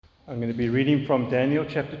I'm going to be reading from Daniel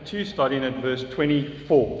chapter 2, starting at verse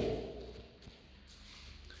 24,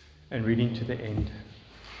 and reading to the end.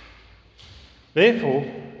 Therefore,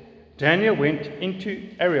 Daniel went into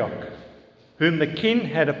Arioch, whom the king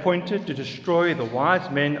had appointed to destroy the wise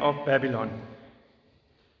men of Babylon.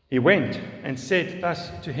 He went and said thus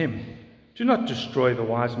to him, "Do not destroy the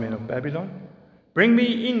wise men of Babylon. Bring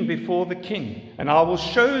me in before the king, and I will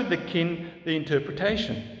show the king the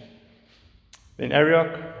interpretation." Then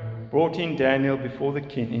Arioch brought in Daniel before the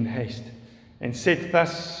king in haste, and said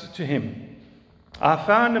thus to him, "I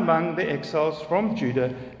found among the exiles from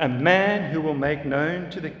Judah a man who will make known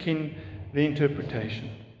to the king the interpretation."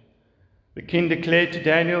 The king declared to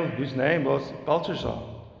Daniel, whose name was Belteshazzar,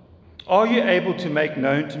 "Are you able to make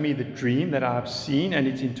known to me the dream that I have seen and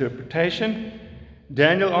its interpretation?"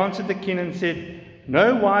 Daniel answered the king and said,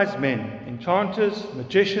 "No wise men, enchanters,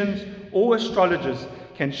 magicians, or astrologers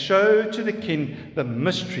can show to the king the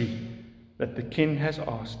mystery that the king has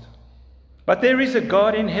asked. But there is a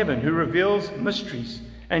God in heaven who reveals mysteries,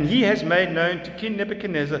 and he has made known to King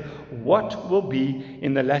Nebuchadnezzar what will be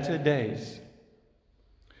in the latter days.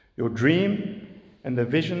 Your dream and the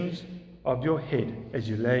visions of your head as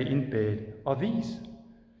you lay in bed are these.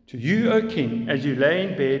 To you, O king, as you lay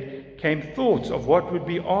in bed, came thoughts of what would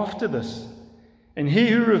be after this. And he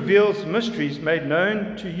who reveals mysteries made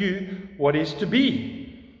known to you what is to be.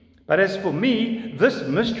 But as for me, this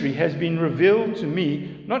mystery has been revealed to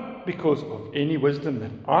me, not because of any wisdom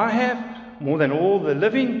that I have more than all the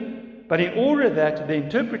living, but in order that the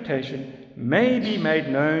interpretation may be made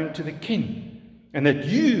known to the king, and that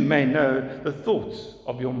you may know the thoughts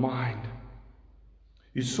of your mind.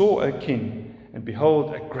 You saw, O king, and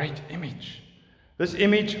behold, a great image. This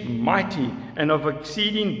image, mighty and of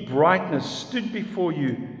exceeding brightness, stood before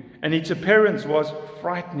you, and its appearance was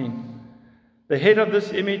frightening. The head of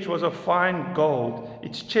this image was of fine gold,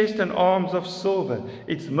 its chest and arms of silver,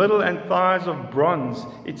 its middle and thighs of bronze,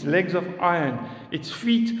 its legs of iron, its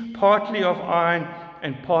feet partly of iron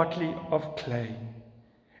and partly of clay.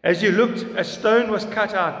 As you looked, a stone was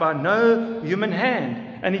cut out by no human hand,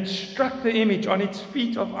 and it struck the image on its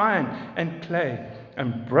feet of iron and clay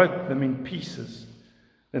and broke them in pieces.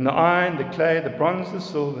 Then the iron, the clay, the bronze, the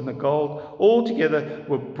silver, and the gold all together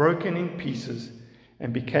were broken in pieces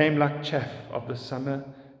and became like chaff of the summer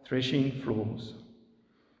threshing floors.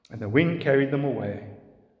 And the wind carried them away,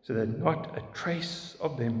 so that not a trace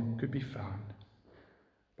of them could be found.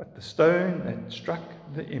 But the stone that struck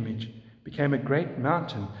the image became a great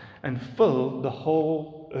mountain and filled the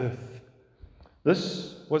whole earth.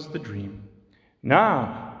 This was the dream.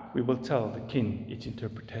 Now we will tell the king its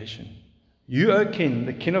interpretation. You, O king,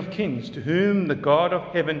 the king of kings, to whom the God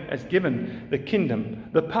of heaven has given the kingdom,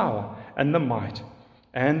 the power, and the might,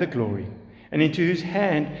 and the glory, and into whose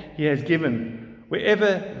hand he has given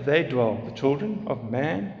wherever they dwell the children of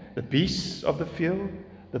man, the beasts of the field,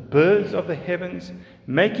 the birds of the heavens,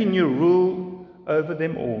 making you rule over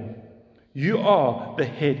them all. You are the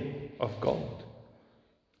head of gold.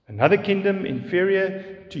 Another kingdom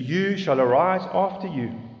inferior to you shall arise after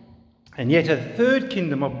you, and yet a third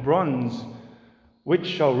kingdom of bronze, which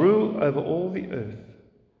shall rule over all the earth.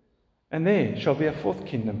 And there shall be a fourth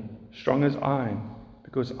kingdom, strong as iron,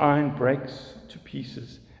 because iron breaks to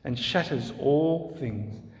pieces and shatters all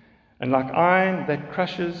things. And like iron that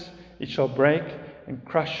crushes, it shall break and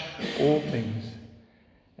crush all things.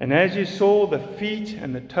 And as you saw the feet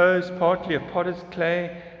and the toes, partly of potter's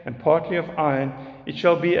clay and partly of iron, it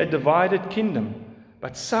shall be a divided kingdom.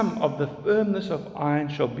 But some of the firmness of iron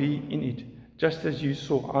shall be in it, just as you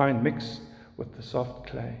saw iron mixed with the soft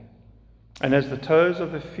clay. And as the toes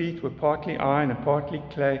of the feet were partly iron and partly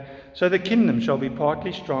clay, so the kingdom shall be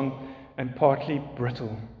partly strong and partly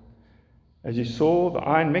brittle. As you saw the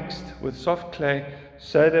iron mixed with soft clay,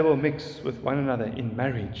 so they will mix with one another in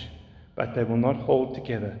marriage, but they will not hold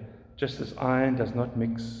together, just as iron does not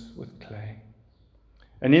mix with clay.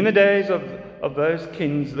 And in the days of those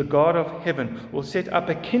kings, the God of heaven will set up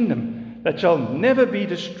a kingdom that shall never be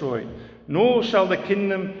destroyed, nor shall the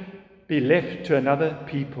kingdom be left to another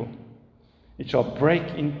people. It shall break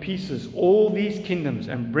in pieces all these kingdoms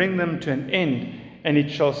and bring them to an end, and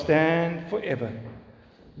it shall stand forever.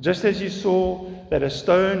 Just as you saw that a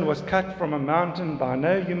stone was cut from a mountain by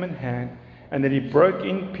no human hand, and that he broke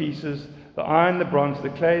in pieces the iron, the bronze, the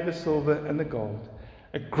clay, the silver, and the gold.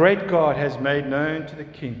 A great God has made known to the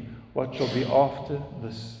king what shall be after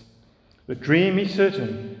this. The dream is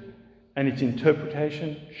certain, and its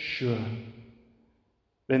interpretation sure.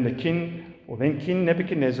 Then King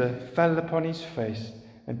Nebuchadnezzar fell upon his face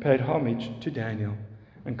and paid homage to Daniel,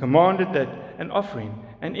 and commanded that an offering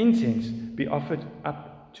and incense be offered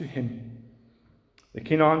up to him. The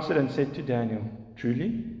king answered and said to Daniel,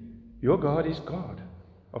 "Truly, your God is God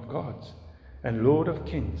of gods and Lord of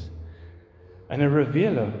kings, and a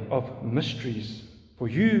revealer of mysteries, for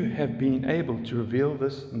you have been able to reveal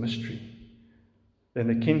this mystery." Then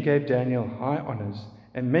the king gave Daniel high honors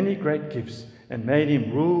and many great gifts, and made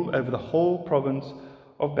him rule over the whole province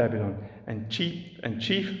of Babylon, and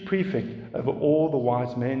chief prefect over all the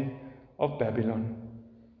wise men of Babylon.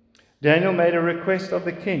 Daniel made a request of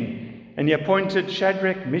the king, and he appointed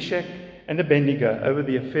Shadrach, Meshach, and Abednego over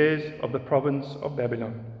the affairs of the province of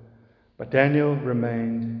Babylon. But Daniel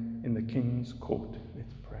remained in the king's court.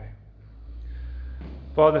 Let's pray.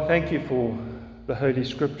 Father, thank you for the Holy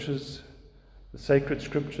Scriptures, the sacred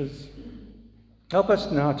Scriptures. Help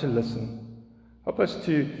us now to listen. Help us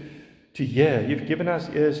to hear. You've given us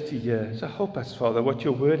ears to hear. So help us, Father, what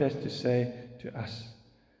your word has to say to us.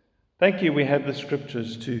 Thank you we have the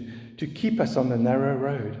Scriptures to keep us on the narrow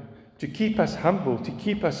road, to keep us humble, to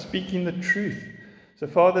keep us speaking the truth. So,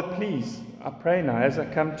 Father, please, I pray now as I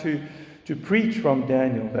come to preach from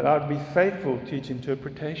Daniel, that I would be faithful to its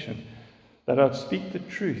interpretation, that I would speak the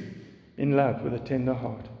truth in love with a tender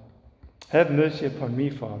heart. Have mercy upon me,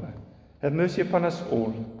 Father. Have mercy upon us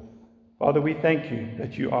all. Father, we thank you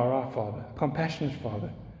that you are our Father, compassionate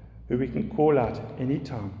Father, who we can call out any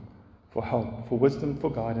time for help, for wisdom,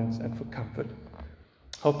 for guidance, and for comfort.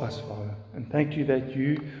 Help us, Father, and thank you that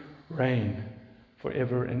you reign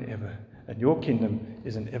forever and ever, and your kingdom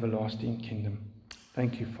is an everlasting kingdom.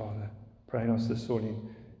 Thank you, Father. Pray in us this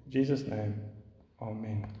morning. In Jesus' name,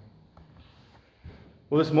 amen.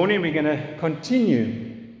 Well, this morning we're going to continue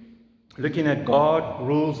looking at God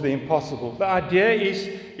rules the impossible. The idea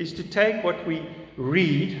is to take what we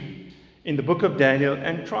read in the book of Daniel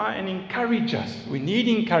and try and encourage us. We need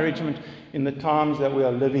encouragement in the times that we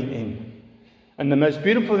are living in. And the most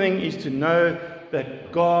beautiful thing is to know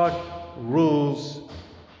that God rules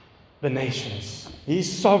the nations.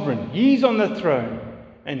 He's sovereign. He's on the throne.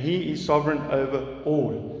 And He is sovereign over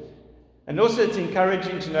all. And also it's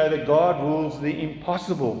encouraging to know that God rules the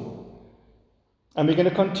impossible. And we're going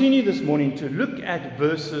to continue this morning to look at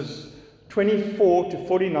verses 24 to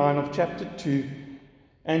 49 of chapter 2,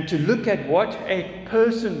 and to look at what a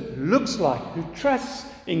person looks like who trusts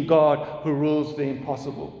in God who rules the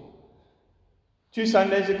impossible. 2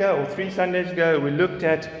 Sundays ago, or 3 Sundays ago, we looked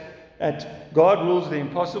at God rules the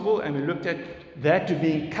impossible, and we looked at that to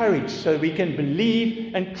be encouraged so we can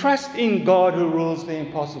believe and trust in God who rules the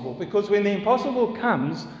impossible. Because when the impossible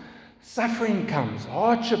comes, suffering comes,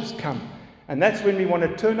 hardships come. And that's when we want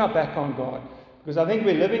to turn our back on God. Because I think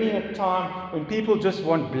we're living in a time when people just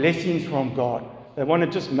want blessings from God. They want to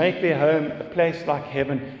just make their home a place like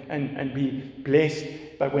heaven and be blessed.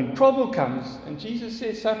 But when trouble comes, and Jesus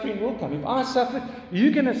says suffering will come. If I suffer,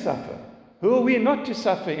 you're going to suffer. Who are we not to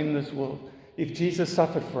suffer in this world if Jesus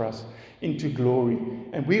suffered for us into glory?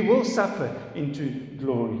 And we will suffer into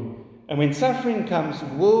glory. And when suffering comes,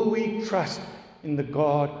 will we trust in the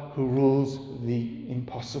God who rules the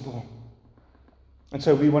impossible? And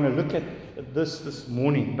so we want to look at this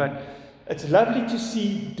morning. But it's lovely to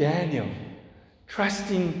see Daniel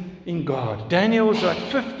trusting in God. Daniel was like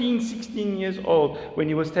 15, 16 years old when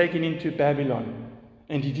he was taken into Babylon.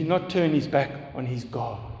 And he did not turn his back on his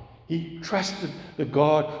God. He trusted the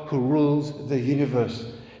God who rules the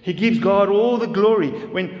universe. He gives God all the glory.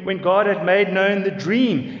 When God had made known the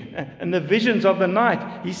dream and the visions of the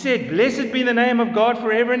night, he said, "Blessed be the name of God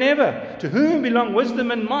forever and ever, to whom belong wisdom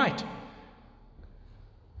and might."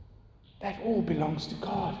 That all belongs to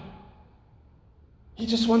God. He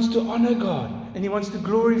just wants to honor God, and he wants to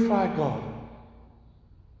glorify God.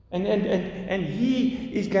 And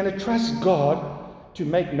he is going to trust God to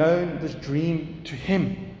make known this dream to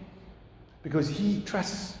him, because he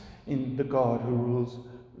trusts in the God who rules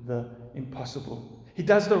the impossible. He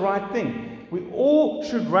does the right thing. We all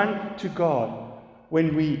should run to God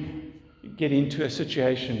when we get into a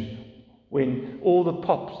situation when all the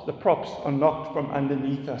props are knocked from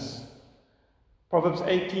underneath us. Proverbs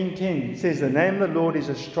 18:10 says, "The name of the Lord is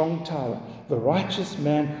a strong tower. The righteous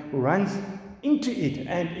man runs into it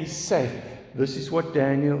and is safe." This is what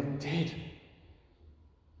Daniel did.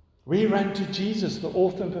 We run to Jesus, the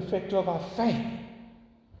author and perfecter of our faith.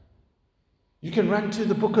 You can run to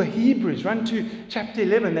the book of Hebrews, run to chapter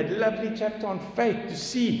 11, that lovely chapter on faith, to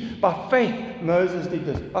see by faith Moses did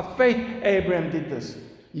this, by faith Abraham did this.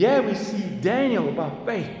 Yeah, we see Daniel by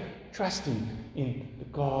faith trusting in the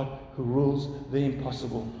God who rules the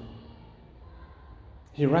impossible.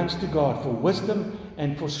 He runs to God for wisdom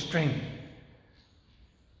and for strength.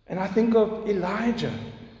 And I think of Elijah.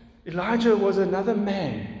 Elijah was another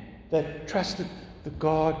man that trusted the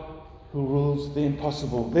God who rules the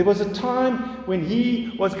impossible. There was a time when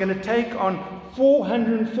he was going to take on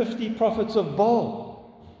 450 prophets of Baal.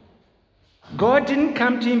 God didn't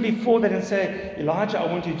come to him before that and say, Elijah,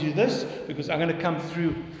 I want you to do this because I'm going to come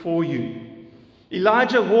through for you.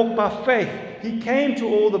 Elijah walked by faith. He came to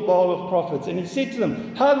all the Baal of prophets and he said to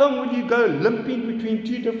them, how long will you go limping between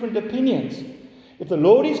two different opinions? If the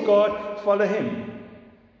Lord is God, follow him.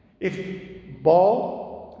 If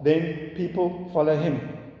Baal, then people follow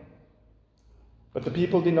him. But the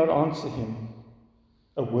people did not answer him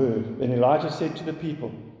a word. Then Elijah said to the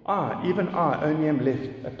people, even I only am left,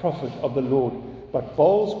 a prophet of the Lord, but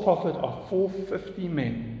Baal's prophet are 450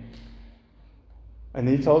 men. And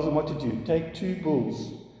he tells them what to do. Take 2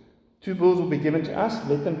 bulls. 2 bulls will be given to us.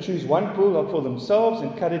 Let them choose 1 bull for themselves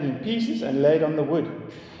and cut it in pieces and lay it on the wood.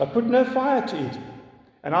 But put no fire to it.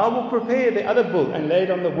 And I will prepare the other bull and lay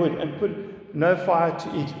it on the wood and put no fire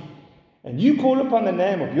to it. And you call upon the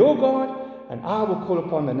name of your God, and I will call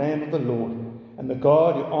upon the name of the Lord. And the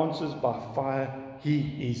God who answers by fire,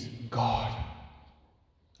 he is God.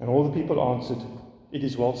 And all the people answered, it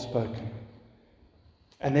is well spoken.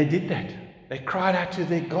 And they did that. They cried out to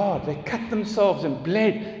their God. They cut themselves and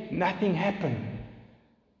bled. Nothing happened.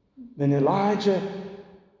 Then Elijah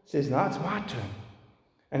says, now it's my turn.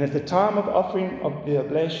 And at the time of offering of the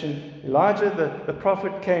oblation, Elijah the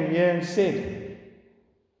prophet came near and said,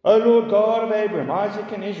 O Lord God of Abraham,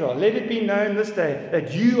 Isaac, and Israel, let it be known this day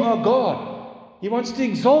that you are God. He wants to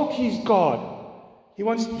exalt his God.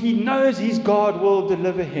 He knows his God will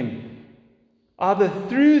deliver him, either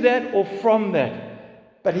through that or from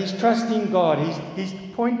that. But he's trusting God. He's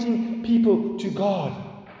pointing people to God.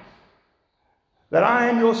 That I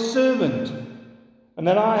am your servant, and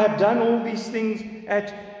that I have done all these things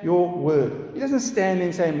at your word. He doesn't stand there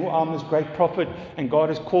and say, well, I'm this great prophet, and God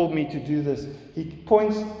has called me to do this. He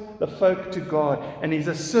points the folk to God, and he's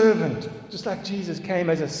a servant, just like Jesus came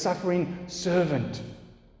as a suffering servant.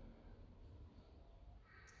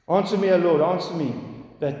 Answer me, O Lord, answer me,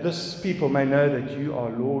 that this people may know that you are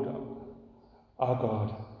Lord, our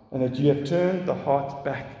God, and that you have turned the hearts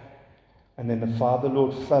back. And then the fire of the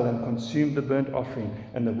Lord fell and consumed the burnt offering,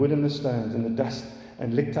 and the wood and the stones and the dust,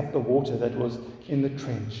 and licked up the water that was in the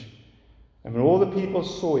trench. And when all the people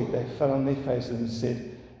saw it, they fell on their faces and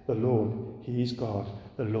said, the Lord, he is God.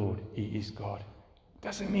 The Lord, he is God. It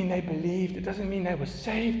doesn't mean they believed. It doesn't mean they were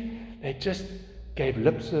saved. They just gave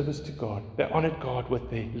lip service to God. They honored God with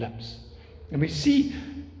their lips. And we see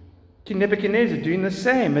King Nebuchadnezzar doing the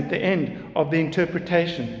same at the end of the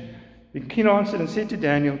interpretation. The king answered and said to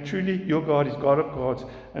Daniel, truly your God is God of gods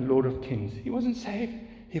and Lord of kings. He wasn't saved.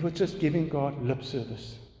 He was just giving God lip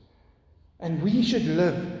service. And we should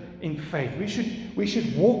live in faith. We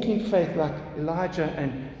should walk in faith like Elijah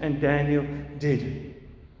and Daniel did.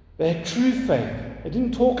 They had true faith. They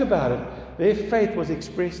didn't talk about it. Their faith was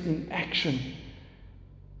expressed in action.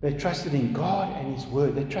 They trusted in God and his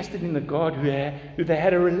word. They trusted in the God who they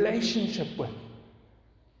had a relationship with.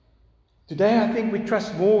 Today I think we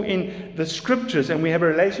trust more in the scriptures and we have a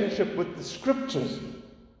relationship with the scriptures.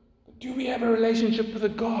 But do we have a relationship with a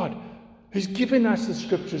God who's given us the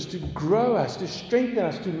scriptures to grow us, to strengthen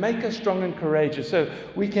us, to make us strong and courageous so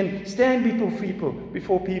we can stand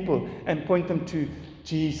before people and point them to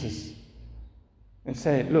Jesus and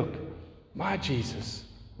say, look, my Jesus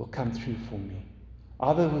will come through for me.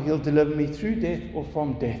 Either he'll deliver me through death or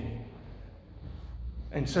from death.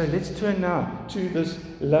 And so let's turn now to this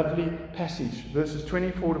lovely passage, verses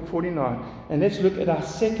 24 to 49. And let's look at our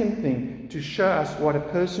second thing to show us what a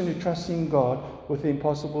person who trusts in God with the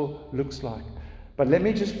impossible looks like. But let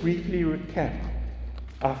me just briefly recap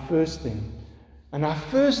our first thing. And our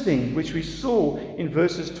first thing, which we saw in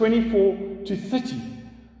verses 24 to 30,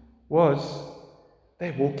 was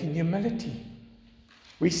they walk in humility.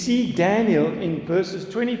 We see Daniel in verses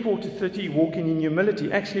 24 to 30 walking in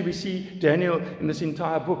humility. Actually, we see Daniel in this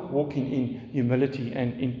entire book walking in humility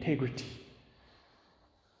and integrity.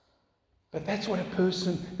 But that's what a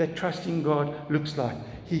person that trusts in God looks like.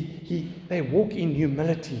 They walk in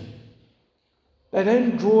humility. They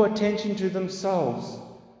don't draw attention to themselves.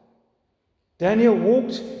 Daniel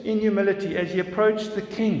walked in humility as he approached the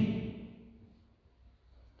king.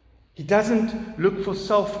 He doesn't look for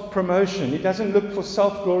self-promotion. He doesn't look for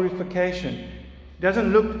self-glorification. He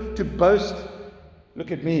doesn't look to boast. Look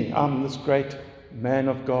at me, I'm this great man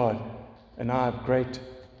of God, and I have great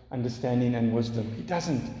understanding and wisdom. He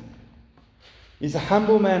doesn't. He's a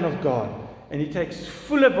humble man of God, and he takes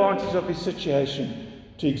full advantage of his situation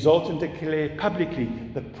to exalt and declare publicly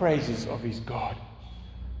the praises of his God.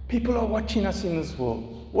 People are watching us in this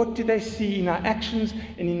world. What do they see in our actions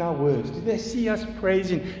and in our words? Do they see us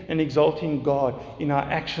praising and exalting God in our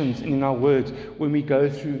actions and in our words when we go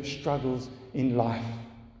through struggles in life?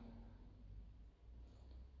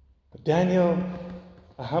 But Daniel,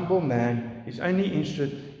 a humble man, is only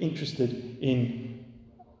interested in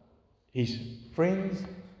his friends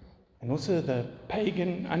and also the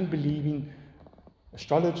pagan, unbelieving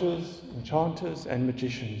astrologers, enchanters, and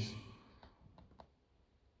magicians.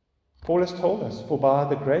 Paul has told us, "For by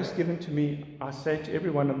the grace given to me, I say to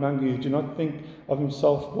everyone among you, do not think of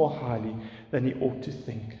himself more highly than he ought to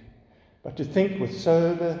think, but to think with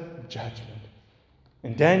sober judgment."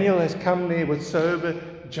 And Daniel has come there with sober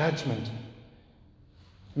judgment,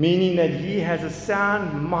 meaning that he has a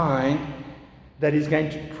sound mind that is going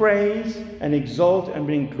to praise and exalt and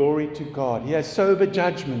bring glory to God. He has sober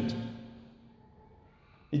judgment.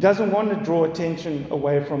 He doesn't want to draw attention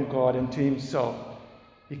away from God and to himself.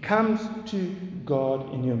 He comes to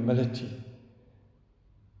God in humility.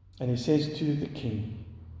 And he says to the king,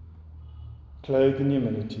 clothed in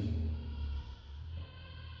humility,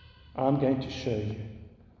 "I'm going to show you,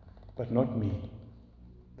 but not me,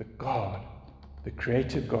 the God, the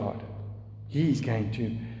Creator God. He's going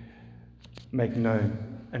to make known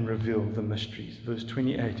and reveal the mysteries." Verse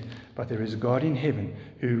 28, "But there is a God in heaven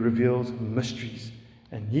who reveals mysteries,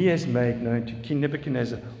 and he has made known to King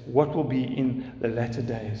Nebuchadnezzar what will be in the latter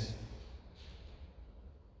days."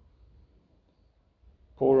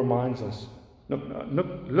 Paul reminds us,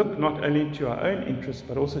 look not only to our own interests,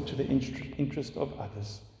 but also to the interest of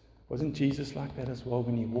others. Wasn't Jesus like that as well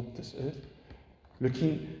when he walked this earth?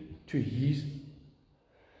 Looking to his,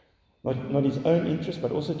 not his own interest,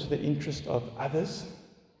 but also to the interest of others.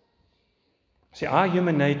 See, our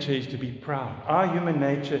human nature is to be proud. Our human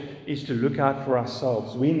nature is to look out for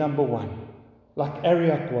ourselves. We number one, like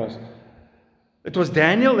Arioch was. It was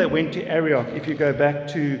Daniel that went to Arioch. If you go back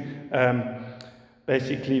to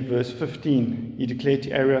basically verse 15, he declared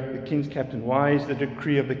to Arioch, the king's captain, "Why is the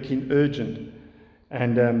decree of the king urgent?"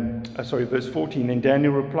 And verse 14, "Then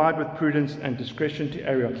Daniel replied with prudence and discretion to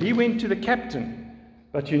Arioch." He went to the captain,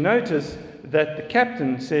 but you notice that the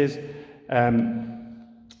captain says,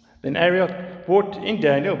 then Arioch brought in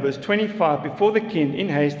Daniel, verse 25, before the king in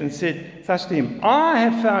haste and said thus to him, "I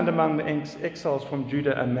have found among the exiles from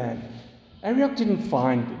Judah a man." Arioch didn't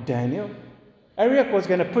find Daniel. Arioch was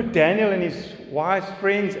going to put Daniel and his wise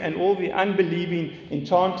friends and all the unbelieving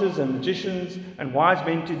enchanters and magicians and wise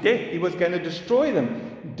men to death. He was going to destroy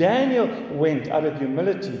them. Daniel went out of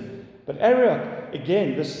humility. But Arioch,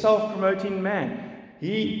 again, the self-promoting man,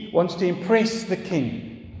 he wants to impress the king.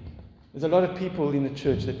 There's a lot of people in the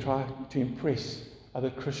church that try to impress other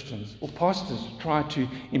Christians, or pastors try to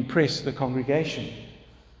impress the congregation,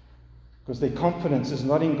 because their confidence is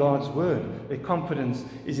not in God's word. Their confidence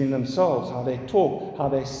is in themselves, how they talk, how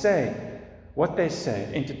they say, what they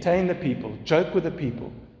say, entertain the people, joke with the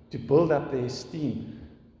people, to build up their esteem,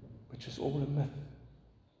 which is all a myth.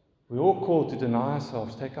 We're all called to deny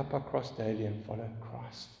ourselves, take up our cross daily and follow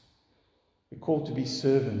Christ. We're called to be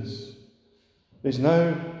servants. There's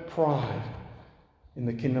no pride in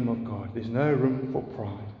the kingdom of God. There's no room for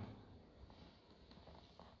pride.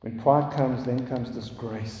 When pride comes, then comes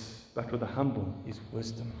disgrace. But with the humble is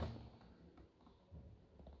wisdom.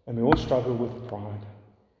 And we all struggle with pride.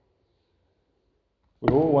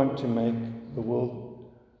 We all want to make the world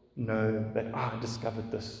know that I discovered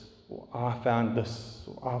this, or I found this,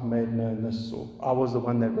 or I've made known this, or I was the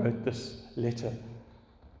one that wrote this letter.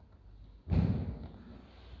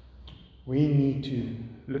 We need to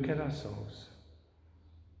look at ourselves,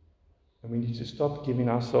 and we need to stop giving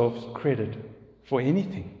ourselves credit for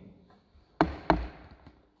anything,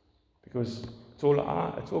 because it's all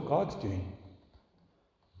God's doing.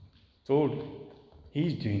 It's all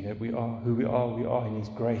He's doing, that we are who we are in His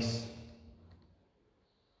grace.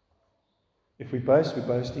 If we boast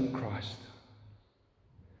in Christ.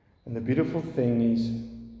 And the beautiful thing is,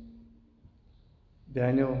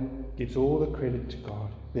 Daniel gives all the credit to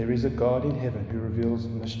God. There is a God in heaven who reveals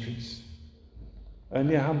mysteries.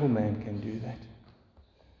 Only a humble man can do that.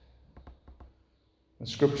 And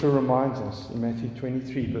Scripture reminds us in Matthew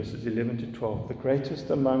 23, verses 11 to 12, "The greatest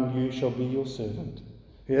among you shall be your servant.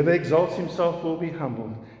 Whoever exalts himself will be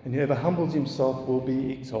humbled, and whoever humbles himself will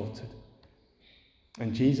be exalted."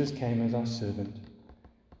 And Jesus came as our servant,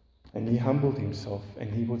 and He humbled Himself,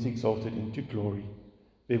 and He was exalted into glory.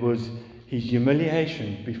 There was His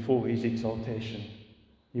humiliation before His exaltation.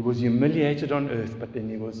 He was humiliated on earth, but then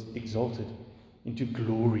He was exalted into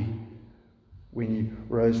glory when He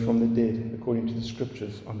rose from the dead, according to the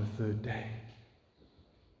Scriptures, on the third day.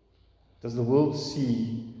 Does the world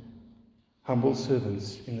see humble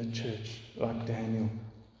servants in the church like Daniel,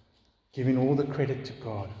 giving all the credit to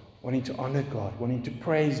God, wanting to honor God, wanting to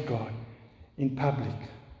praise God in public.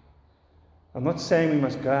 I'm not saying we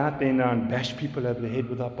must go out there now and bash people over the head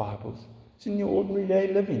with our Bibles. It's in your ordinary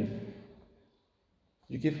day living.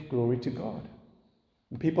 You give glory to God.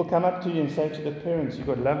 When people come up to you and say to the parents, you've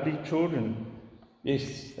got lovely children.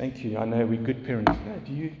 Yes, thank you. I know we're good parents. No,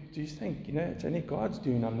 do you think, it's only God's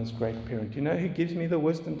doing I'm this great parent. You know who gives me the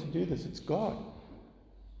wisdom to do this? It's God.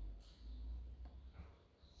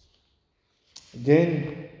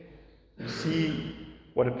 Again, you see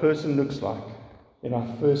what a person looks like in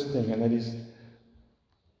our first thing, and that is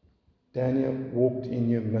Daniel walked in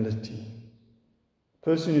humility. A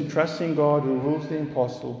person who trusts in God, who rules the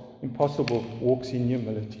impossible, walks in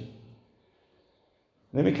humility.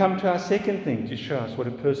 Then we come to our second thing to show us what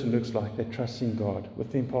a person looks like that trusts in God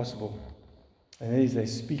with the impossible. And that is they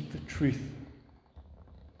speak the truth.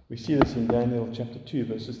 We see this in Daniel chapter 2,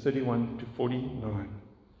 verses 31 to 49.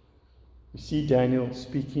 We see Daniel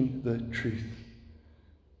speaking the truth.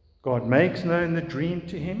 God makes known the dream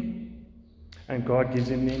to him, and God gives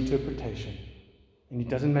him the interpretation. And he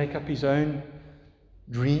doesn't make up his own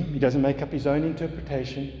dream. He doesn't make up his own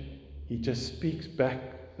interpretation. He just speaks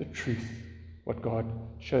back the truth, what God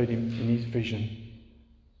showed him in his vision.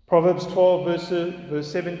 Proverbs 12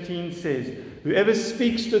 verse 17 says, whoever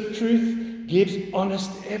speaks the truth gives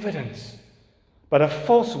honest evidence, but a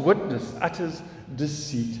false witness utters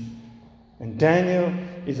deceit. And Daniel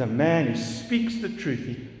is a man who speaks the truth.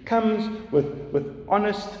 He comes with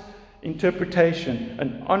honest interpretation,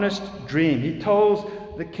 an honest dream. He tells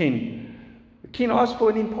the king. The king asked for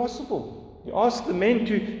an impossible. He asked the men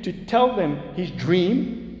to tell them his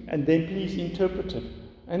dream and then please interpret it.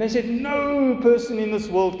 And they said, no person in this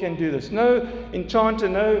world can do this. No enchanter,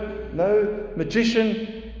 no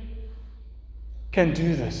magician can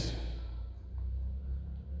do this.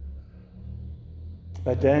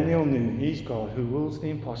 But Daniel knew his God, who rules the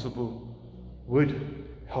impossible, would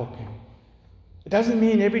help him. It doesn't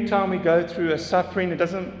mean every time we go through a suffering, it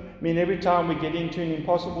doesn't mean every time we get into an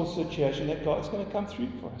impossible situation that God's going to come through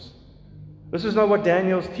for us. This is not what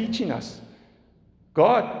Daniel's teaching us.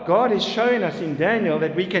 God is showing us in Daniel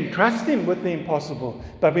that we can trust him with the impossible,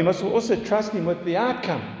 but we must also trust him with the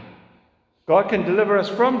outcome. God can deliver us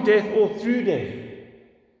from death or through death.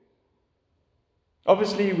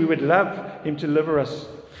 Obviously, we would love him to deliver us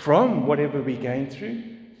from whatever we're going through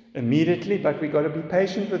immediately, but we've got to be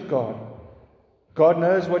patient with God. God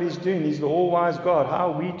knows what he's doing. He's the all-wise God.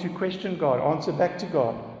 How are we to question God? Answer back to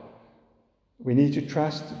God. We need to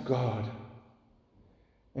trust God.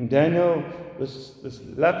 And Daniel, this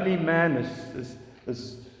lovely man,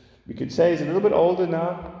 this we could say he's a little bit older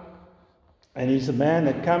now, and he's a man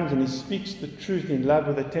that comes and he speaks the truth in love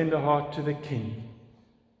with a tender heart to the king.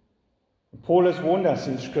 Paul has warned us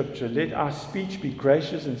in Scripture, let our speech be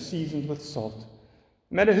gracious and seasoned with salt.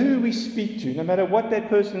 No matter who we speak to, no matter what that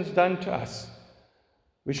person's done to us,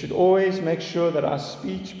 we should always make sure that our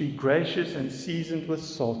speech be gracious and seasoned with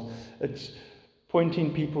salt. It's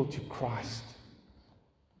pointing people to Christ.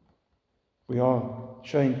 We are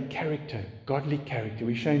showing character, godly character.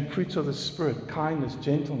 We're showing fruits of the Spirit, kindness,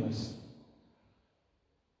 gentleness.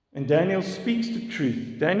 And Daniel speaks the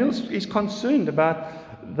truth. Daniel is concerned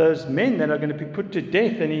about those men that are going to be put to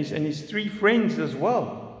death and his three friends as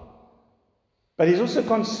well. But he's also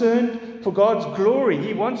concerned for God's glory.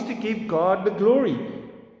 He wants to give God the glory.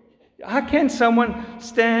 How can someone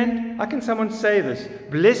say this?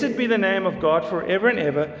 Blessed be the name of God forever and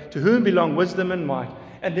ever, to whom belong wisdom and might,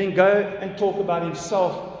 and then go and talk about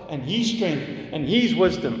himself and his strength and his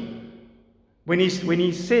wisdom. When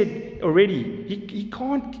he said already, he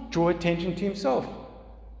can't draw attention to himself.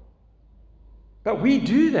 But we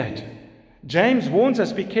do that. James warns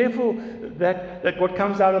us, be careful that what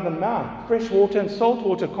comes out of the mouth, fresh water and salt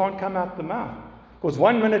water, can't come out the mouth. Because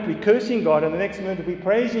one minute we're cursing God and the next minute we're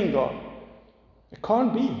praising God. It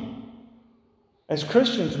can't be. As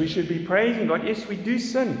Christians, we should be praising God. Yes, we do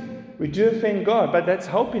sin. We do offend God, but that's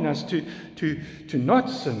helping us to not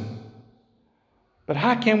sin. But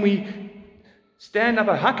how can we stand up?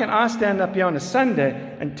 How can I stand up here on a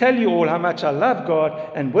Sunday and tell you all how much I love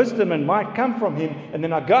God and wisdom and might come from him, and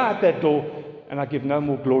then I go out that door and I give no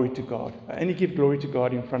more glory to God? I only give glory to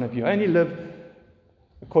God in front of you. I only live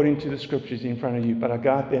according to the scriptures in front of you, but I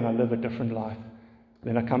go out there and I live a different life.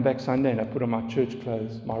 Then I come back Sunday and I put on my church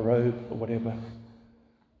clothes, my robe or whatever.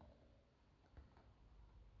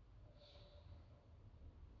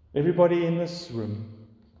 Everybody in this room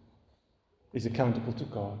is accountable to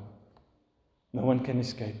God. No one can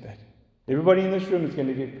escape that. Everybody in this room is going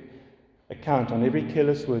to give account on every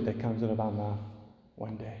careless word that comes out of our mouth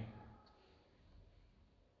one day.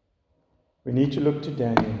 We need to look to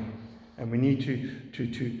Daniel, and we need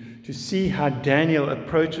to see how Daniel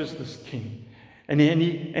approaches this king. And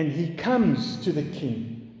he comes to the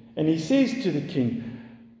king, and he says to the king,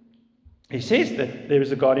 he says that there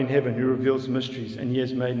is a God in heaven who reveals mysteries, and he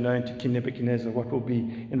has made known to King Nebuchadnezzar what will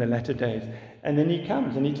be in the latter days. And then he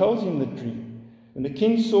comes and he tells him the dream. And the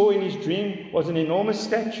king saw in his dream was an enormous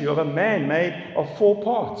statue of a man made of 4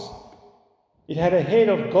 parts. It had a head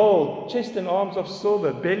of gold, chest and arms of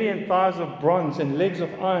silver, belly and thighs of bronze, and legs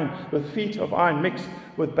of iron, with feet of iron mixed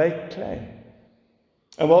with baked clay.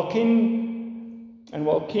 And while King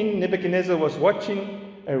Nebuchadnezzar was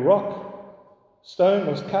watching, a rock stone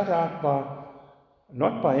was cut out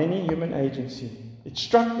not by any human agency. It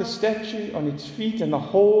struck the statue on its feet, and the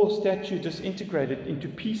whole statue disintegrated into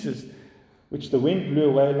pieces, which the wind blew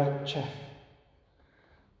away like chaff.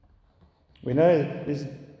 We know there's a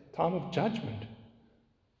time of judgment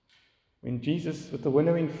when Jesus, with the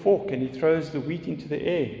winnowing fork, and he throws the wheat into the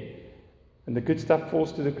air, and the good stuff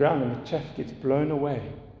falls to the ground, and the chaff gets blown away.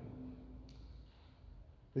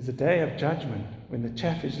 There's a day of judgment when the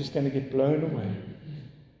chaff is just going to get blown away.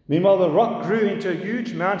 Meanwhile, the rock grew into a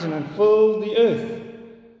huge mountain and filled the earth.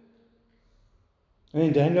 And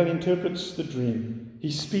then Daniel interprets the dream.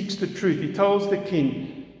 He speaks the truth. He tells the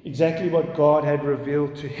king exactly what God had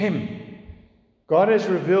revealed to him. God has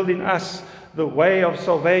revealed in us the way of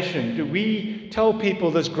salvation. Do we tell people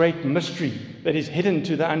this great mystery that is hidden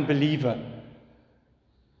to the unbeliever?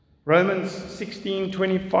 Romans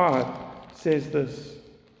 16:25 says this.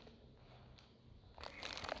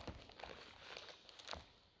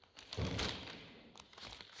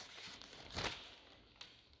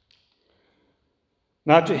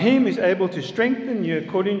 Now to him is able to strengthen you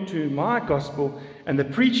according to my gospel and the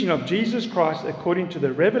preaching of Jesus Christ according to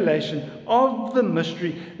the revelation of the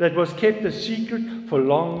mystery that was kept a secret for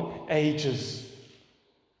long ages.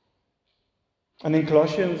 And then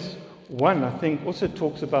Colossians 1, I think, also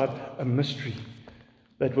talks about a mystery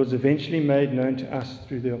that was eventually made known to us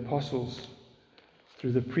through the apostles,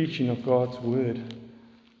 through the preaching of God's word.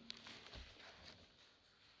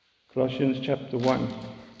 Colossians chapter 1.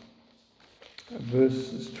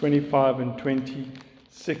 Verses 25 and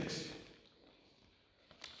 26.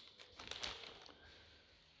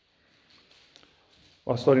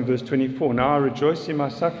 I'll start in verse 24. Now I rejoice in my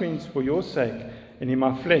sufferings for your sake, and in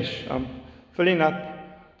my flesh I'm filling up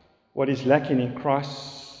what is lacking in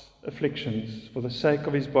Christ's afflictions for the sake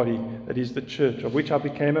of his body, that is the church, of which I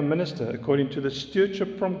became a minister according to the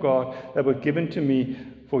stewardship from God that were given to me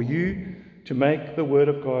for you to make the word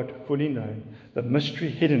of God fully known, the mystery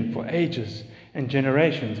hidden for ages and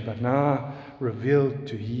generations, but now revealed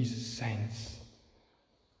to his saints.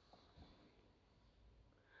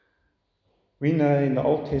 We know in the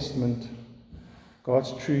Old Testament,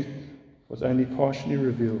 God's truth was only partially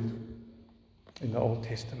revealed in the Old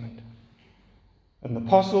Testament. And the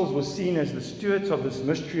apostles were seen as the stewards of this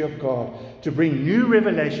mystery of God, to bring new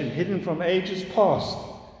revelation hidden from ages past.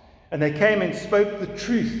 And they came and spoke the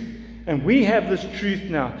truth. And we have this truth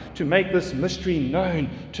now to make this mystery known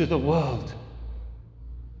to the world.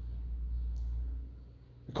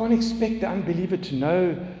 We can't expect the unbeliever to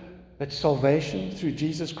know that salvation through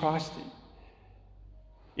Jesus Christ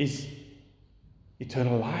is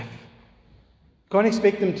eternal life. We can't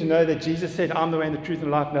expect them to know that Jesus said, I'm the way and the truth and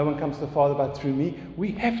life. No one comes to the Father but through me.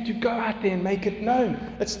 We have to go out there and make it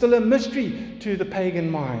known. It's still a mystery to the pagan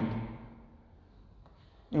mind.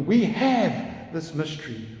 And we have this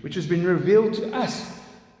mystery which has been revealed to us.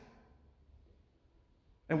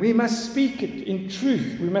 And we must speak it in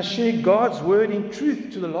truth. We must share God's word in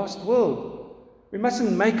truth to the lost world. We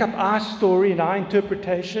mustn't make up our story and our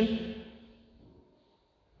interpretation.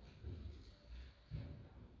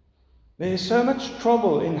 There is so much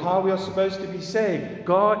trouble in how we are supposed to be saved.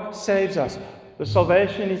 God saves us. The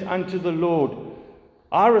salvation is unto the Lord.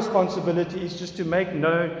 Our responsibility is just to make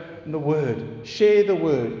known the word, share the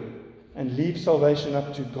word, and leave salvation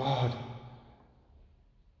up to God.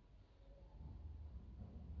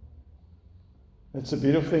 That's the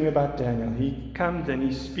beautiful thing about Daniel. He comes and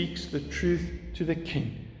he speaks the truth to the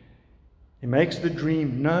king. He makes the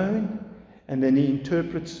dream known, and then he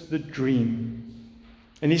interprets the dream.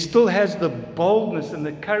 And he still has the boldness and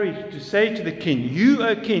the courage to say to the king, you,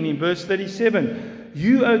 O king, in verse 37,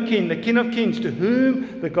 you, O king, the King of kings, to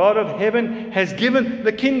whom the God of heaven has given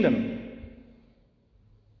the kingdom.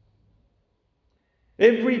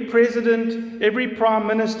 Every president, every prime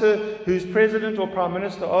minister who's president or prime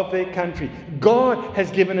minister of their country, God has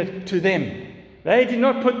given it to them. They did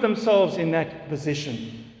not put themselves in that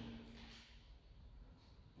position.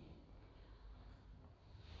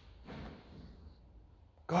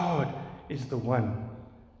 God is the one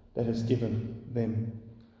that has given them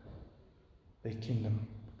their kingdom.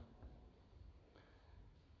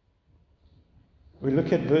 We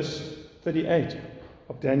look at verse 38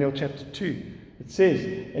 of Daniel chapter 2. It says,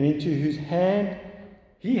 "And into whose hand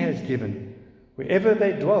he has given, wherever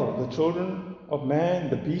they dwell, the children of man,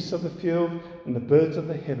 the beasts of the field, and the birds of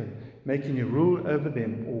the heaven, making you rule over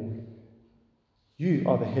them all. You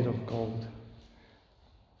are the head of gold."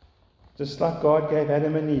 Just like God gave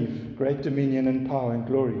Adam and Eve great dominion and power and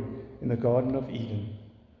glory in the Garden of Eden,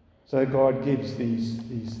 so God gives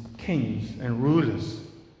these kings and rulers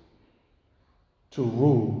to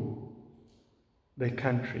rule their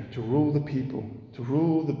country, to rule the people, to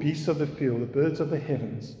rule the beasts of the field, the birds of the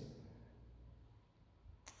heavens,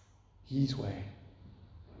 His way.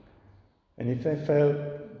 And if they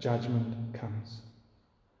fail, judgment comes.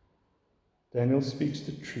 Daniel speaks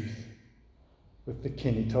the truth with the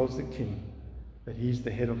king. He tells the king that he's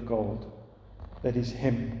the head of gold, that is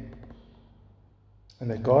him,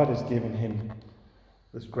 and that God has given him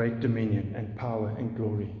this great dominion and power and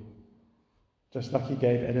glory, just like he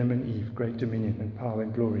gave Adam and Eve great dominion and power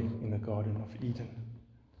and glory in the Garden of Eden.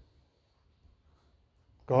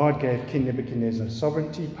 God gave King Nebuchadnezzar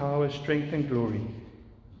sovereignty, power, strength, and glory,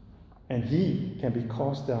 and he can be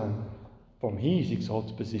cast down from his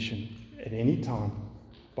exalted position at any time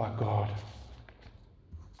by God.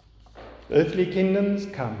 Earthly kingdoms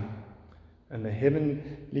come, and the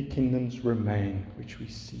heavenly kingdoms remain, which we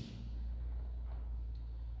see.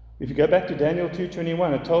 If you go back to Daniel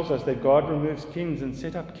 2:21, it tells us that God removes kings and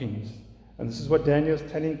set up kings. And this is what Daniel's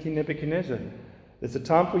telling King Nebuchadnezzar. There's a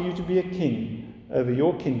time for you to be a king over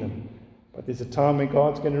your kingdom, but there's a time when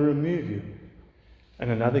God's going to remove you,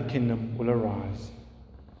 and another kingdom will arise.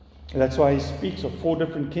 And that's why he speaks of 4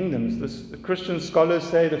 different kingdoms. The Christian scholars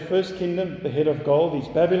say the first kingdom, the head of gold, is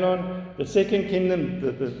Babylon. The second kingdom,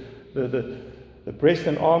 the breast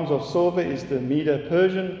and arms of silver, is the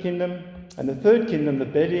Medo-Persian kingdom. And the third kingdom, the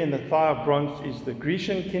belly and the thigh of bronze, is the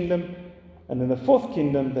Grecian kingdom. And then the fourth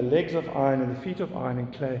kingdom, the legs of iron and the feet of iron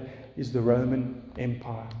and clay, is the Roman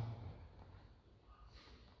Empire.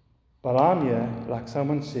 But I'm here, like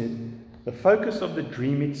someone said, the focus of the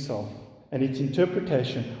dream itself and its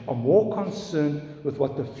interpretation are more concerned with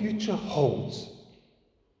what the future holds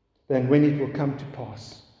than when it will come to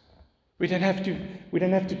pass. We don't have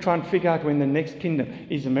to try and figure out when the next kingdom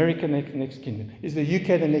is. America the next kingdom? Is the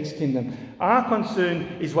UK the next kingdom? Our concern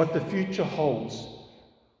is what the future holds.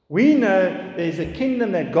 We know there's a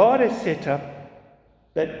kingdom that God has set up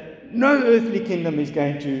that no earthly kingdom is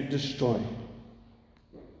going to destroy.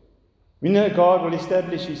 We know God will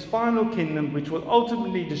establish His final kingdom, which will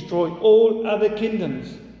ultimately destroy all other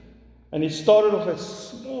kingdoms. And it started off as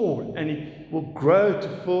small, and it will grow to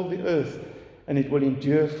fill the earth, and it will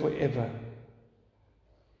endure forever.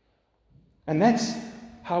 And that's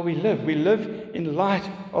how we live. We live in light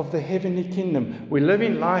of the heavenly kingdom. We live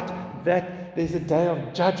in light that there's a day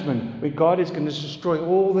of judgment where God is going to destroy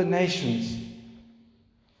all the nations.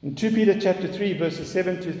 In 2 Peter chapter 3, verses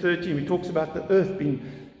 7 to 13, he talks about the earth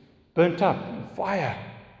being burnt up in fire.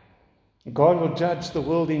 God will judge the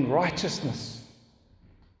world in righteousness.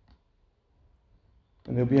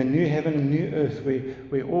 And there'll be a new heaven and new earth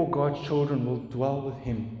where all God's children will dwell with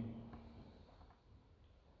Him.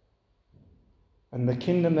 And the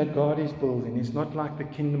kingdom that God is building is not like the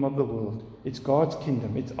kingdom of the world. It's God's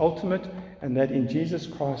kingdom. It's ultimate, and that in Jesus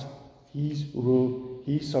Christ, His rule,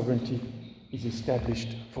 His sovereignty is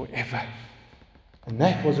established forever. And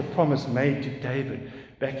that was a promise made to David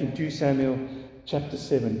back in 2 Samuel chapter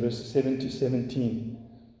 7, verses 7 to 17,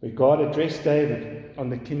 where God addressed David on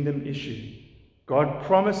the kingdom issue. God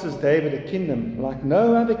promises David a kingdom like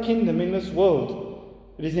no other kingdom in this world.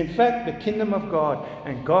 It is in fact the kingdom of God,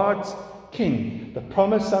 and God's King, the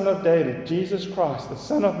promised Son of David, Jesus Christ, the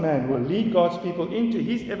Son of Man, will lead God's people into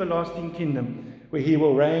His everlasting kingdom, where He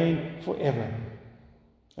will reign forever.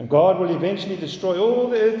 And God will eventually destroy all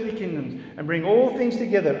the earthly kingdoms and bring all things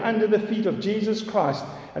together under the feet of Jesus Christ,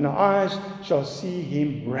 and our eyes shall see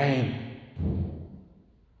Him reign.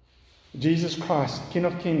 Jesus Christ, King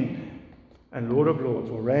of kings and Lord of lords,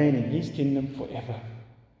 will reign in His kingdom forever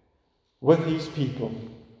with His people,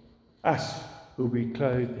 us who will be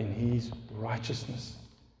clothed in His righteousness.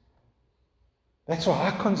 That's why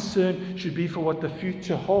our concern should be for what the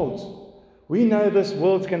future holds. We know this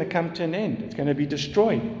world's going to come to an end. It's going to be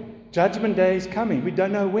destroyed. Judgment Day is coming. We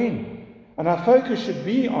don't know when. And our focus should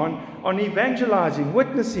be on evangelizing,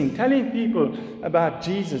 witnessing, telling people about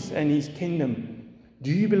Jesus and His kingdom.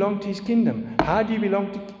 Do you belong to His kingdom? How do you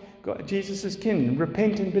belong to Jesus' kingdom?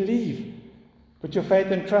 Repent and believe. Put your faith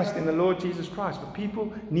and trust in the Lord Jesus Christ. But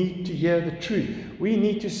people need to hear the truth. We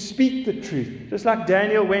need to speak the truth. Just like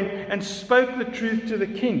Daniel went and spoke the truth to the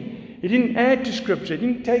king. He didn't add to Scripture. He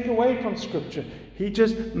didn't take away from Scripture. He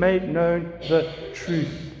just made known the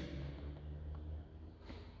truth.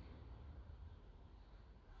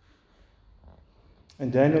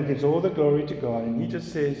 And Daniel gives all the glory to God. And he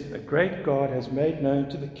just says, a great God has made known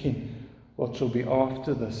to the king what shall be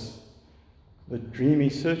after this. The dream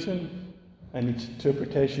is certain, and its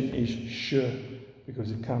interpretation is sure, because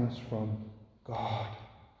it comes from God.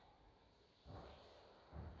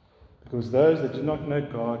 Because those that do not know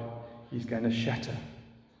God, He's going to shatter.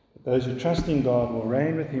 But those who trust in God will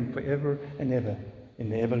reign with Him forever and ever in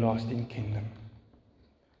the everlasting kingdom.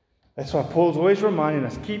 That's why Paul's always reminding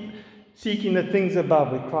us, keep seeking the things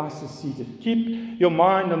above where Christ is seated. Keep your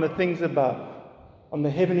mind on the things above, on the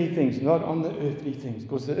heavenly things, not on the earthly things,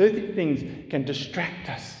 because the earthly things can distract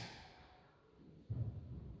us.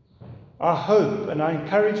 Our hope and our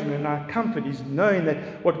encouragement and our comfort is knowing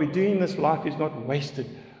that what we do in this life is not wasted.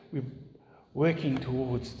 We're working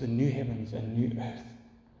towards the new heavens and new earth.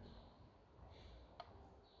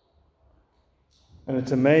 And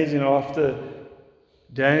it's amazing, after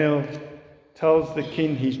Daniel tells the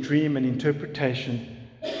king his dream and interpretation,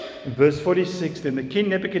 in verse 46, then the king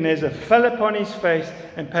Nebuchadnezzar fell upon his face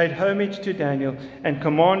and paid homage to Daniel and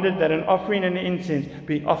commanded that an offering and incense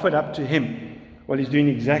be offered up to him. Well, he's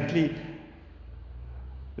doing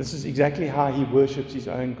this is exactly how he worships his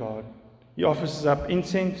own God. He offers up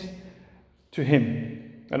incense to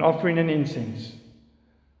him, an offering and incense.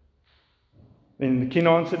 Then the king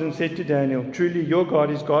answered and said to Daniel, truly your God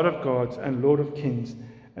is God of gods and Lord of kings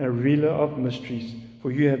and a revealer of mysteries,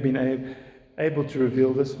 for you have been able to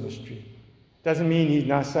reveal this mystery. Doesn't mean he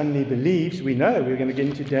now suddenly believes. We know, we're going to get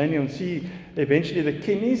into Daniel and see eventually the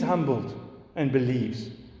king is humbled and believes.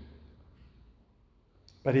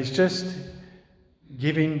 But he's just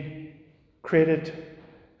giving credit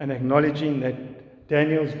and acknowledging that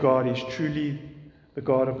Daniel's God is truly the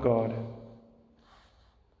God of God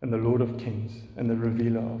and the Lord of kings and the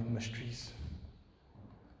revealer of mysteries.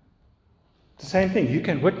 The same thing, you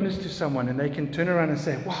can witness to someone and they can turn around and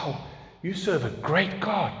say, wow, you serve a great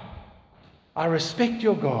God. I respect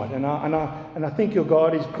your God and I think your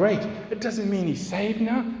God is great. It doesn't mean he's saved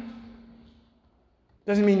now. It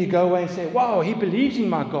doesn't mean you go away and say, wow, he believes in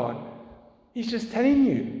my God. He's just telling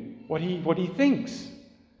you what he thinks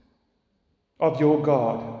of your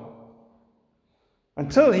God.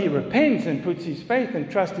 Until he repents and puts his faith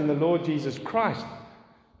and trust in the Lord Jesus Christ,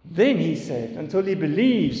 then he's saved. Until he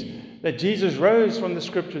believes that Jesus rose from the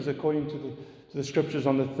Scriptures according to the Scriptures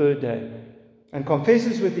on the third day, and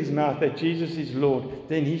confesses with his mouth that Jesus is Lord,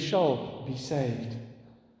 then he shall be saved.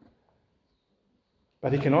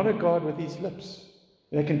 But he can honor God with his lips.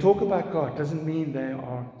 They can talk about God, doesn't mean they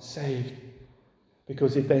are saved.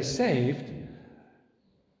 Because if they're saved,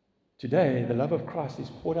 today the love of Christ is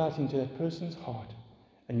poured out into that person's heart,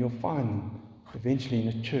 and you'll find them eventually in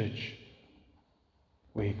a church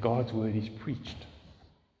where God's word is preached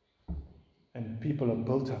and people are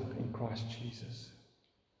built up in Christ Jesus.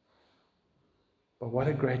 But what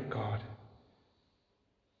a great God.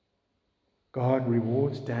 God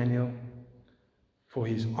rewards Daniel for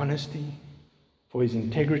his honesty, for his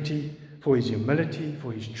integrity, for his humility,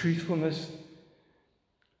 for his truthfulness.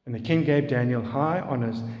 And the king gave Daniel high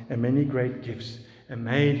honors and many great gifts and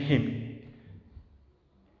made him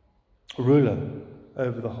ruler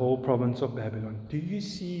over the whole province of Babylon. Do you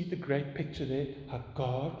see the great picture there? How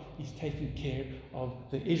God is taking care of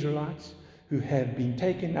the Israelites who have been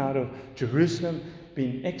taken out of Jerusalem,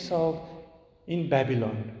 been exiled in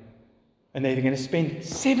Babylon. And they're going to spend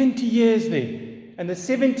 70 years there. And the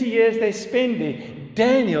 70 years they spend there,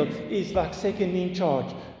 Daniel is like second in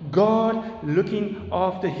charge. God looking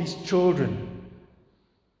after his children.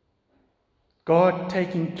 God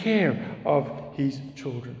taking care of his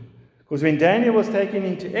children. Because when Daniel was taken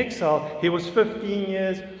into exile, he was 15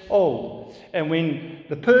 years old. And when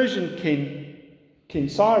the Persian king, King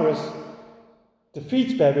Cyrus,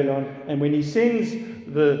 defeats Babylon, and when he sends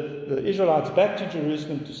the Israelites back to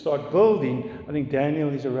Jerusalem to start building, I think Daniel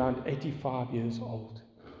is around 85 years old.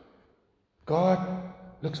 God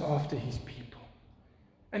looks after his people.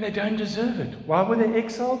 And they don't deserve it. Why were they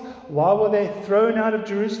exiled? Why were they thrown out of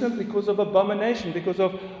Jerusalem? Because of abomination, because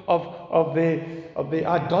of their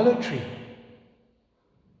idolatry.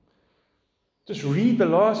 Just read the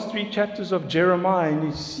last 3 chapters of Jeremiah and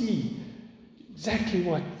you see exactly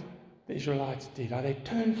what the Israelites did. How they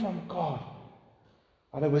turned from God.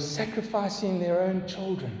 How they were sacrificing their own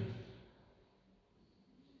children.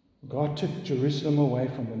 God took Jerusalem away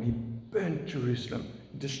from them. He burnt Jerusalem.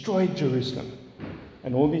 He destroyed Jerusalem.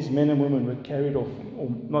 And all these men and women were carried off, or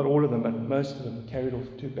not all of them, but most of them were carried off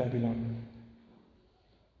to Babylon.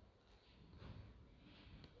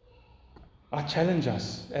 I challenge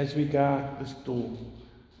us as we go out this door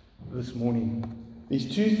this morning.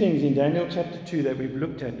 These two things in Daniel chapter 2 that we've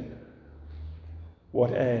looked at.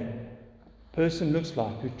 What a person looks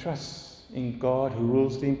like who trusts in God, who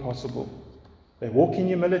rules the impossible. They walk in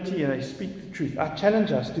humility and they speak the truth. I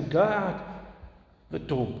challenge us to go out the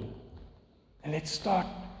door and let's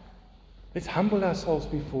humble ourselves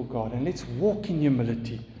before God and let's walk in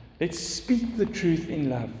humility. Let's speak the truth in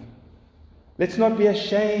love. Let's not be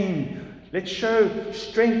ashamed. Let's show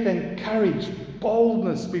strength and courage,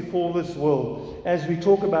 boldness before this world as we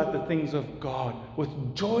talk about the things of God with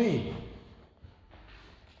joy.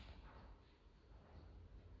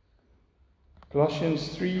 Colossians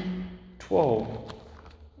 3:12.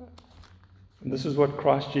 And this is what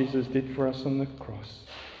Christ Jesus did for us on the cross.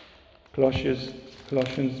 Colossians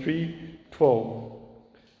 3:12.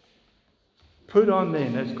 Put on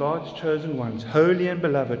then, as God's chosen ones, holy and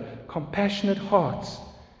beloved, compassionate hearts,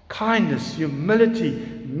 kindness, humility,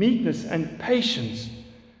 meekness, and patience.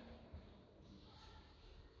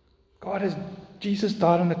 Jesus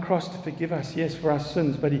died on the cross to forgive us, yes, for our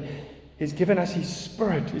sins, but He's given us His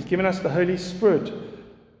Spirit. He's given us the Holy Spirit.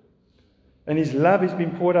 And His love has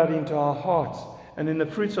been poured out into our hearts. And then the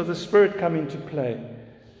fruits of the Spirit come into play.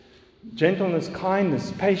 Gentleness,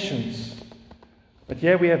 kindness, patience. But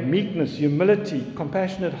here we have meekness, humility,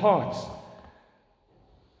 compassionate hearts.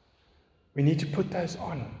 We need to put those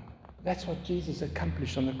on. That's what Jesus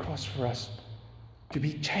accomplished on the cross for us. To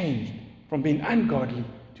be changed from being ungodly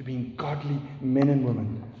to being godly men and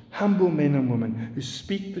women. Humble men and women who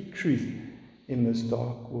speak the truth in this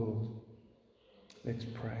dark world. Let's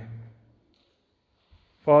pray.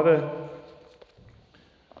 Father,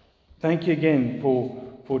 thank you again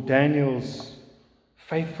for Daniel's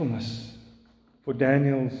faithfulness, for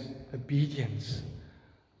Daniel's obedience.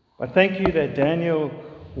 I thank you that Daniel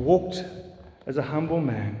walked as a humble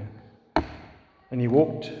man, and he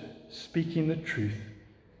walked speaking the truth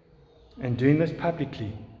and doing this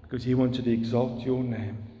publicly because he wanted to exalt your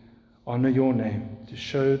name, honor your name, to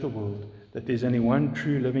show the world that there's only one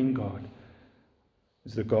true living God.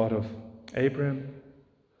 It's the God of Abraham,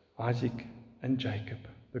 Isaac, and Jacob,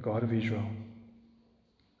 the God of Israel.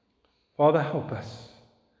 Father, help us.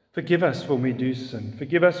 Forgive us when we do sin.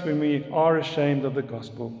 Forgive us when we are ashamed of the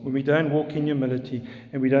gospel, when we don't walk in humility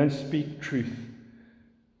and we don't speak truth.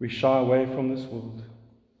 We shy away from this world.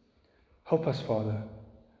 Help us, Father,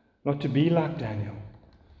 not to be like Daniel,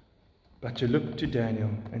 but to look to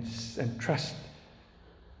Daniel and trust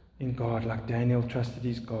in God like Daniel trusted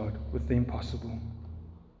his God with the impossible.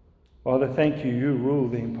 Father, thank you. You rule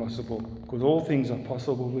the impossible because all things are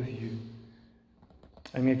possible with you.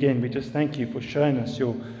 And again, we just thank you for showing us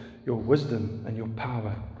your wisdom and your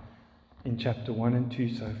power in chapter 1 and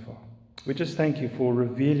 2 so far. We just thank you for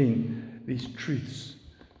revealing these truths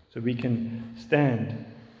so we can stand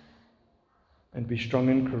and be strong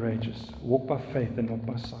and courageous. Walk by faith and not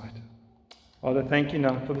by sight. Father, thank you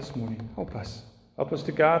now for this morning. Help us. Help us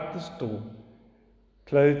to go out this door,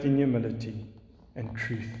 clothed in humility and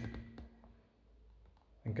truth.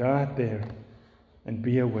 And go out there and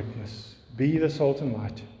be a witness. Be the salt and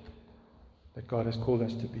light that God has called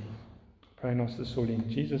us to be. Pray and ask this all in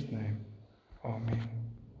Jesus' name. Amen.